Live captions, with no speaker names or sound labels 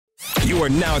You are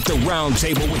now at the round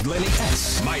table with Lenny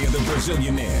S, Maya the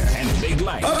Brazilianaire, and Big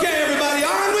Lite. Okay, everybody,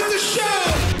 on with the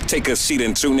show! Take a seat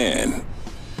and tune in.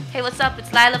 Hey, what's up?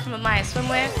 It's Lila from Maya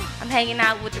Swimwear. I'm hanging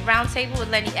out with the round table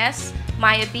with Lenny S,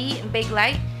 Maya B, and Big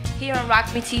Lite here on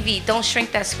Rockme TV. Don't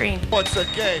shrink that screen. Once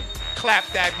again, clap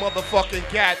that motherfucking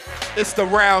cat. It's the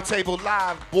round table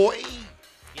live, boy.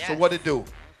 Yes. So what it do?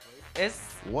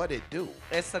 What it do?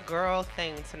 It's a girl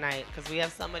thing tonight because we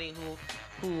have somebody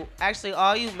who actually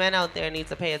all you men out there need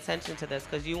to pay attention to this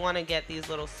because you want to get these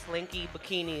little slinky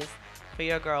bikinis for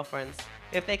your girlfriends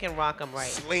if they can rock them right.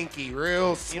 Slinky,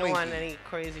 real slinky. You don't want any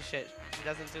crazy shit. She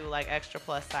doesn't do like extra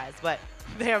plus size, but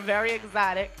they're very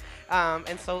exotic,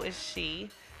 and so is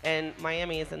she. And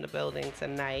Miami is in the building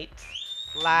tonight.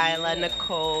 Lila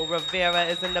Nikole Rivera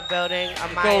is in the building.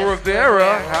 Nicole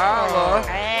Rivera, holla.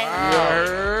 Hey. You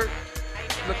heard?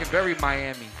 Looking very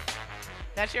Miami.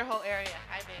 That's your whole area.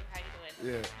 Hi, babe. How you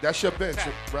doing? Yeah, that's your bench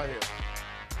right here.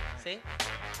 See?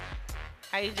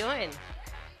 How you doing?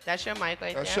 That's your mic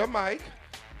right That's there. your mic.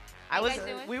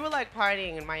 We were like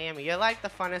partying in Miami. You're like the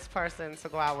funnest person to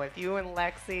go out with. You and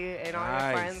Lexi and all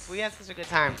your friends. We had such a good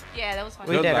time. Yeah, that was fun.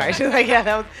 We did, right? Like, yeah,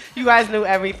 that was, you guys knew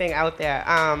everything out there.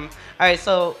 All right,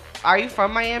 so are you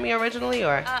from Miami originally,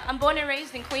 or? I'm born and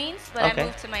raised in Queens, but I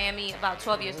moved to Miami about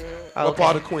 12 years ago. What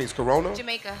part of Queens? Corona?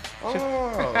 Jamaica.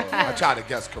 Oh, I tried to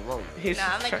guess Corona. Nah,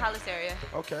 I'm like Hollis area.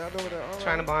 Okay, I know that.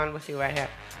 Trying to bond with you right here.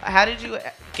 How did you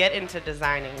get into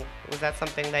designing? Was that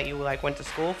something that you like went to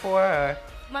school for, or?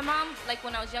 My mom, like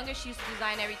when I was younger, she used to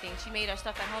design everything. She made our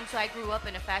stuff at home, so I grew up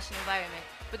in a fashion environment.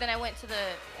 But then I went to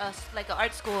the like an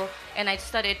art school, and I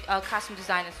studied costume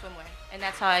design and swimwear, and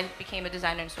that's how I became a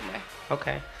designer in swimwear.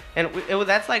 Okay, and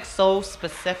that's like so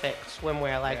specific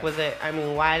swimwear. Like, was it? I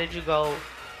mean, why did you go?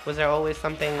 Was there always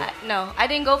something? No, I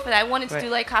didn't go for that. I wanted to do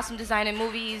like costume design in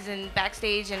movies and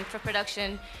backstage and for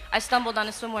production. I stumbled on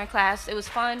a swimwear class. It was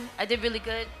fun. I did really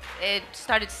good. It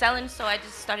started selling, so I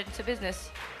just started into business.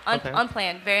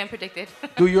 Unplanned, very unpredicted.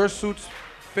 Do your suits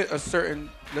fit a certain,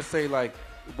 let's say like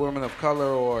women of color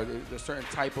or a certain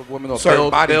type of women or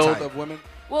build of women?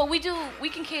 Well, we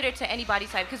can cater to any body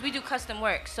type because we do custom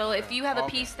work. So if you have a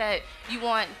piece that you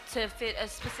want to fit a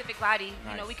specific body,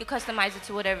 you know, we could customize it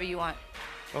to whatever you want.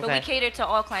 But we cater to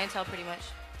all clientele pretty much.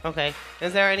 Okay.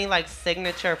 Is there any like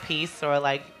signature piece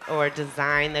or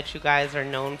design that you guys are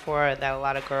known for that a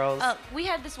lot of girls? We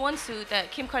had this one suit that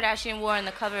Kim Kardashian wore on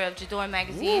the cover of J'adore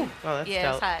magazine. Ooh. Oh, that's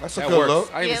dope. It's hot. That's a good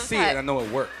look. I even see it. I know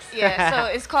it works. Yeah. So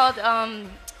it's called.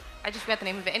 I just forgot the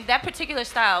name of it. And that particular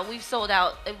style, we sold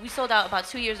out. We sold out about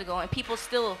 2 years ago, and people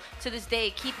still, to this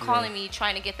day, keep calling me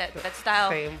trying to get that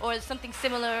style or something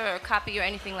similar or copy or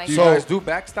anything like that. Do you guys do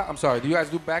backstock? I'm sorry. Do you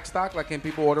guys do backstock? Like, can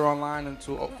people order online and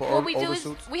for what we do older is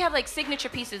suits? we have like signature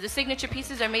pieces. The signature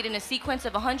pieces are made in a sequence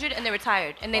of 100, and they're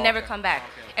retired, and they never come back.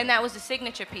 And that was the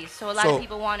signature piece. So a lot of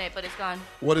people want it, but it's gone.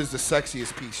 What is the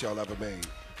sexiest piece y'all ever made?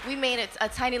 We made a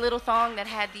tiny little thong that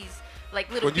had these. Like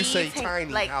little when you say beads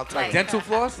tiny, like, how tiny? Like dental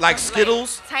floss? Like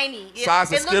Skittles? Like tiny.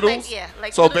 Size of Skittles?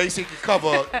 Like so basically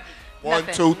cover 1,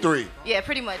 2, 3. Yeah,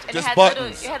 pretty much. And just it had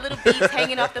buttons. It had little beads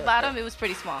hanging off the bottom. It was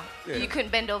pretty small. Yeah. You couldn't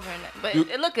bend over in it, but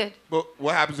it looked good. But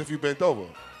what happens if you bent over?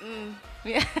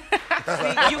 Yeah.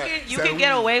 See, you can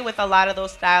get away with a lot of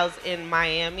those styles in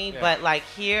Miami, but like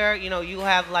here, you know, you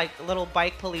have like little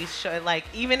bike police like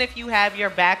even if you have your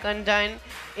back undone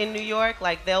in New York,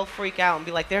 like they'll freak out and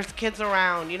be like, "There's kids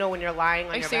around," you know, when you're lying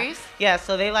on your back. Are you serious? Yeah,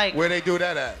 so they like. Where they do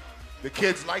that at? The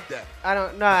kids like that. I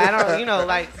don't know. You know,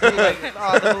 like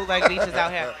all the bootleg beaches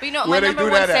out here. But you know, my number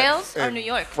one sales are New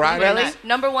York. Really?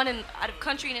 Number one out of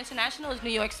country and international is New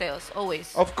York sales,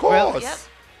 always. Of course. Really? Yep.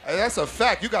 That's a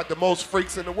fact. You got the most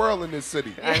freaks in the world in this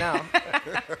city. I know.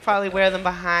 Probably wear them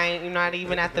behind. You're not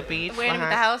even at the beach. Wearing them at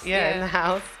the house. Yeah, in the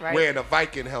house. Right. Wearing a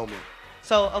Viking helmet.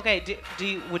 So okay,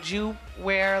 would you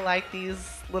wear like these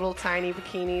little tiny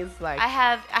bikinis? Like I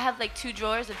have like 2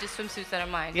 drawers of just swimsuits that are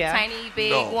mine. Yeah. Tiny,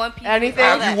 big, one piece.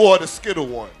 Anything. You wore the Skittle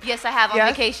one. Yes, I have on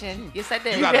vacation. Yes, I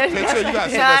did. You got a picture? You got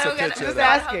to send us a picture of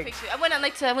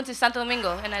that. I went to Santo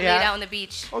Domingo and I laid out on the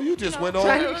beach. Oh, you just went on.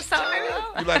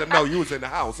 You let them know you was in the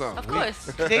house, huh? Of course.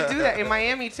 They do that in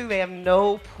Miami too. They have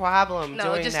no problem doing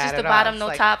that. No, just the bottom,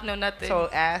 no top, no nothing. So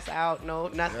ass out, no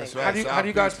nothing. That's right. How do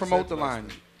you guys promote the line?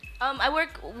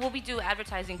 We do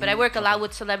advertising, but I work a lot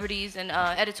with celebrities and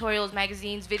editorials,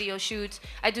 magazines, video shoots.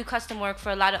 I do custom work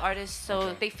for a lot of artists,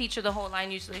 so they feature the whole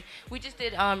line usually. We just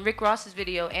did Rick Ross's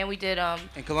video, and we did...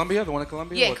 in Colombia? The one in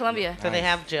Colombia? Yeah, Colombia. So they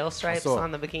have jail stripes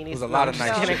on the bikinis? There's a lot of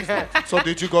nice chicks. So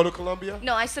did you go to Colombia?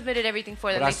 No, I submitted everything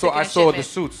for them. But I saw the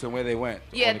suits and where they went.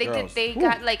 Yeah, they did. They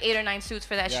got like 8 or 9 suits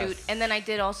for that shoot. And then I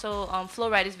did also Flo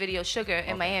Rida's video, Sugar,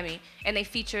 in Miami. And they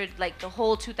featured like the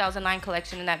whole 2009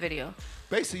 collection in that video.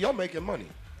 Basically, y'all making money.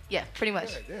 Yeah, pretty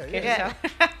much. Yeah,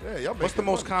 y'all What's the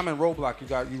most common roadblock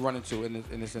you run into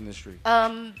in this industry?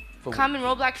 Common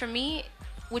roadblock for me,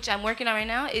 which I'm working on right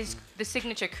now, is the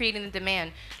signature, creating the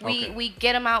demand. We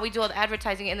get them out, we do all the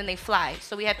advertising, and then they fly.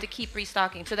 So we have to keep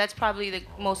restocking. So that's probably the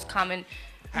most common.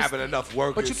 Having enough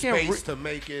workers, space to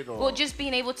make it. Or well, just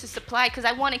being able to supply, because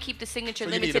I want to keep the signature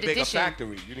limited edition. You need a bigger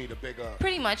factory. You need a bigger.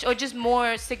 Pretty much, or just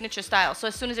more signature style. So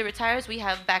as soon as it retires, we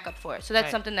have backup for it. So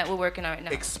that's something that we're working on right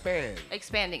now.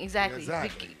 Expanding, exactly.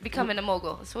 Becoming a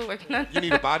mogul. That's what we're working on. You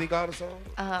need a bodyguard or something?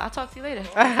 I'll talk to you later.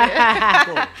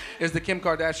 Cool. Is the Kim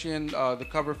Kardashian the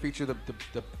cover feature the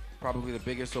probably the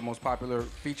biggest or most popular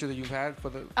feature that you've had for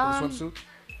the swimsuit?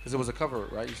 Because it was a cover,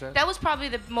 right? You said that was probably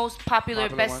the most popular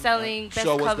best-selling, best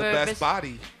cover. Was the best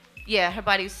body. Yeah, her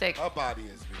body's sick. Her body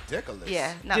is ridiculous.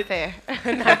 Yeah, not fair.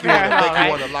 Not fair. Make you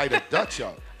want to light a Dutch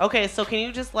up. Okay, so can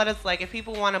you just let us, like, if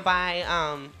people want to buy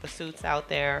the suits out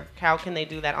there, how can they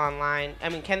do that online? I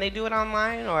mean, can they do it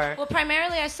online or? Well,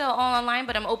 primarily I sell all online,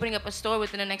 but I'm opening up a store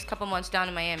within the next couple months down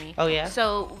in Miami. Oh yeah.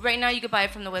 So right now you can buy it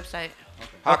from the website.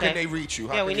 How can they reach you?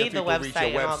 How can we need the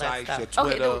website and all that stuff. Your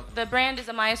Twitter? Okay, the brand is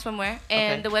Amaya Swimwear,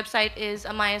 and the website is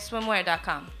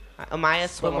amayaswimwear.com.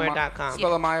 amayaswimwear.com.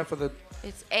 Spell Amaya for the.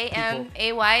 It's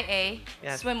AMAYA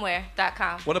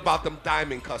swimwear.com. What about them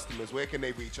diamond customers? Where can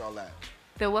they reach all that?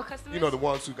 The what customers? You know, the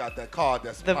ones who got that card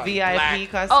that's the VIP black.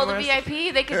 customers. Oh, the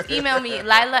VIP? They can email me,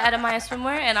 Lila at Amaya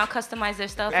Swimwear, and I'll customize their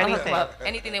stuff. Anything. I'll hook them up.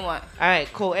 Anything they want. All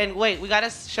right, cool. And wait, we got to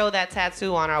show that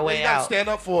tattoo on our way you gotta out. Stand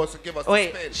up for us and give us the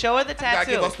spin. Show her the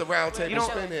tattoo. You gotta give us the round table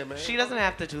spin here, man. She doesn't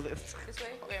have to do this. This way?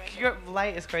 Wait, right Your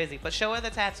light is crazy, but show her the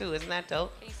tattoo. Isn't that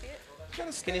dope? Can you see it? Can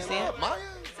you see it? Maya?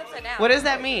 It's upside down. What does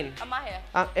that mean? Amaya.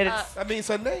 That means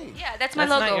her name. Yeah, that's my That's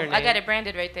not logo. your name. I got it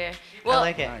branded right there. Well, I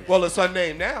like it. Well, it's her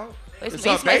name now. It's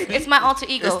her baby. It's my alter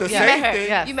ego. It's the You same met her. thing.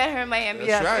 Yes. You met her in Miami.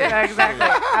 That's right. Yeah, exactly.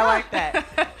 I like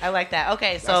that. I like that.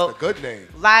 Okay, so That's a good name.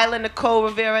 Lila Nikole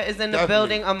Rivera is in the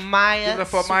building. Amaya Give it up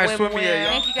for Amaya Swimwear, y'all.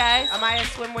 Thank you guys.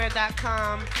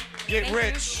 AmayaSwimwear.com. Get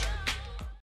rich.